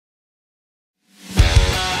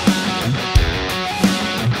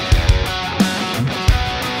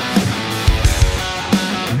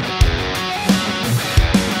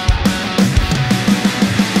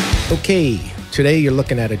Okay, today you're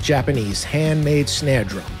looking at a Japanese handmade snare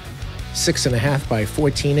drum. 6.5 by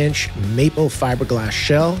 14-inch maple fiberglass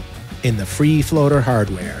shell in the free floater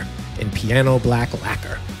hardware in piano black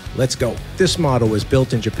lacquer. Let's go. This model was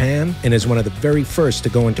built in Japan and is one of the very first to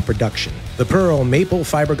go into production. The pearl maple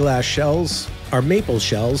fiberglass shells are maple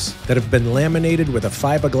shells that have been laminated with a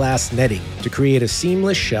fiberglass netting to create a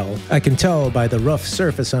seamless shell. I can tell by the rough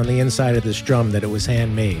surface on the inside of this drum that it was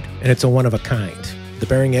handmade, and it's a one of a kind. The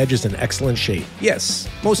bearing edge is in excellent shape. Yes,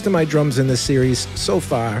 most of my drums in this series so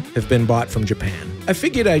far have been bought from Japan. I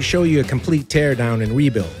figured I'd show you a complete teardown and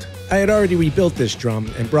rebuild. I had already rebuilt this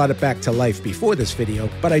drum and brought it back to life before this video,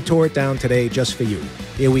 but I tore it down today just for you.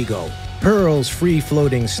 Here we go. Pearl's free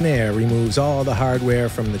floating snare removes all the hardware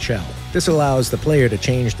from the shell. This allows the player to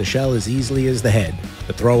change the shell as easily as the head.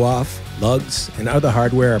 The throw-off, lugs, and other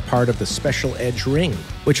hardware are part of the special edge ring,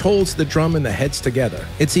 which holds the drum and the heads together.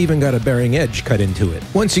 It's even got a bearing edge cut into it.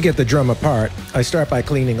 Once you get the drum apart, I start by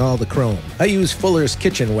cleaning all the chrome. I use Fuller's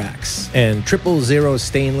Kitchen Wax and 000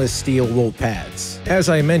 stainless steel wool pads. As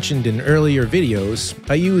I mentioned in earlier videos,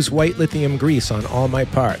 I use white lithium grease on all my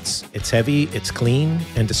parts. It's heavy, it's clean,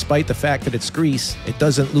 and despite the fact that it's grease, it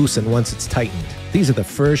doesn't loosen once it's tightened. These are the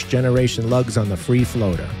first generation lugs on the free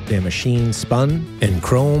floater. They're machine spun and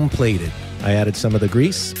chrome plated. I added some of the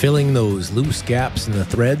grease, filling those loose gaps in the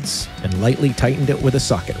threads, and lightly tightened it with a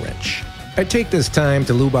socket wrench. I take this time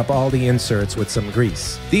to lube up all the inserts with some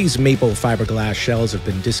grease. These maple fiberglass shells have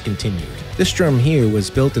been discontinued. This drum here was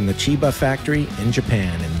built in the Chiba factory in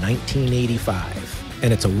Japan in 1985,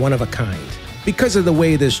 and it's a one of a kind. Because of the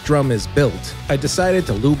way this drum is built, I decided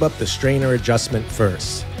to lube up the strainer adjustment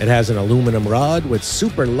first. It has an aluminum rod with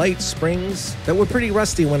super light springs that were pretty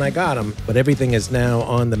rusty when I got them, but everything is now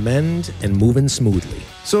on the mend and moving smoothly.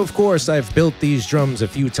 So of course I've built these drums a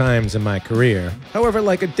few times in my career. However,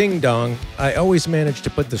 like a ding-dong, I always manage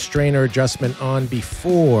to put the strainer adjustment on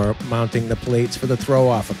before mounting the plates for the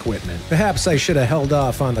throw-off equipment. Perhaps I should have held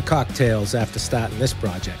off on the cocktails after starting this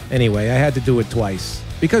project. Anyway, I had to do it twice.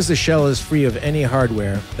 Because the shell is free of any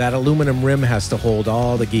hardware, that aluminum rim has to hold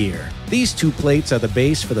all the gear. These two plates are the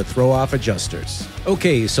base for the throw-off adjusters.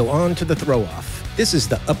 Okay, so on to the throw-off. This is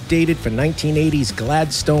the updated for 1980s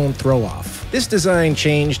Gladstone throw-off. This design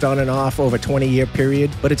changed on and off over a 20-year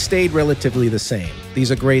period, but it stayed relatively the same.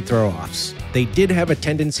 These are great throw-offs. They did have a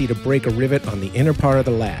tendency to break a rivet on the inner part of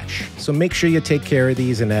the latch, so make sure you take care of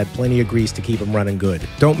these and add plenty of grease to keep them running good.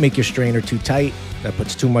 Don't make your strainer too tight. That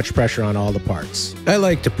puts too much pressure on all the parts. I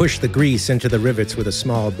like to push the grease into the rivets with a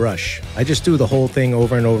small brush. I just do the whole thing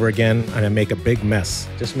over and over again, and I make a big mess.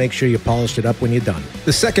 Just make sure you polish it up when you're done.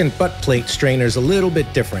 The second butt plate strainer is a little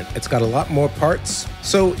bit different. It's got a lot more parts,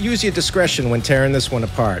 so use your discretion when tearing this one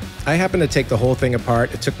apart. I happen to take the whole thing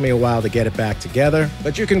apart. It took me a while to get it back together,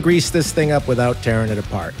 but you can grease this thing up without tearing it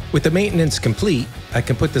apart. With the maintenance complete, I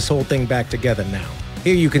can put this whole thing back together now.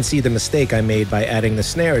 Here you can see the mistake I made by adding the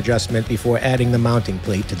snare adjustment before adding the mounting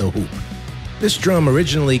plate to the hoop. This drum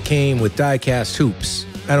originally came with die-cast hoops.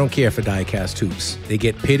 I don't care for die-cast hoops. They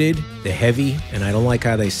get pitted, they're heavy, and I don't like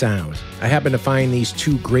how they sound. I happen to find these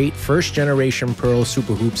two great first-generation Pearl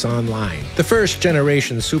Super Hoops online. The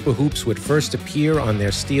first-generation Super Hoops would first appear on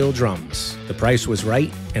their steel drums. The price was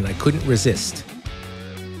right, and I couldn't resist.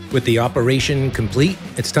 With the operation complete,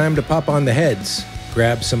 it's time to pop on the heads.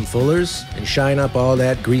 Grab some fullers and shine up all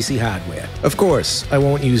that greasy hardware. Of course, I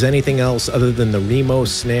won't use anything else other than the Remo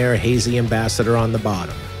Snare Hazy Ambassador on the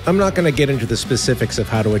bottom. I'm not going to get into the specifics of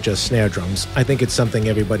how to adjust snare drums. I think it's something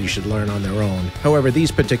everybody should learn on their own. However,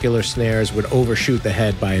 these particular snares would overshoot the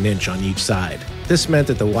head by an inch on each side. This meant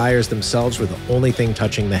that the wires themselves were the only thing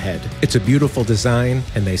touching the head. It's a beautiful design,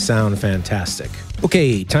 and they sound fantastic.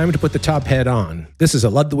 Okay, time to put the top head on. This is a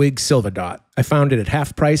Ludwig Silver Dot. I found it at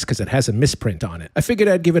half price because it has a misprint on it. I figured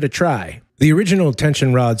I'd give it a try. The original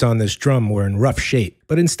tension rods on this drum were in rough shape,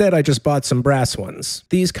 but instead I just bought some brass ones.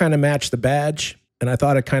 These kind of match the badge, and I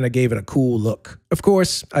thought it kind of gave it a cool look. Of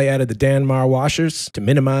course, I added the Danmar washers to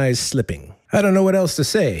minimize slipping. I don't know what else to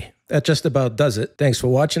say. That just about does it. Thanks for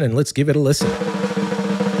watching, and let's give it a listen.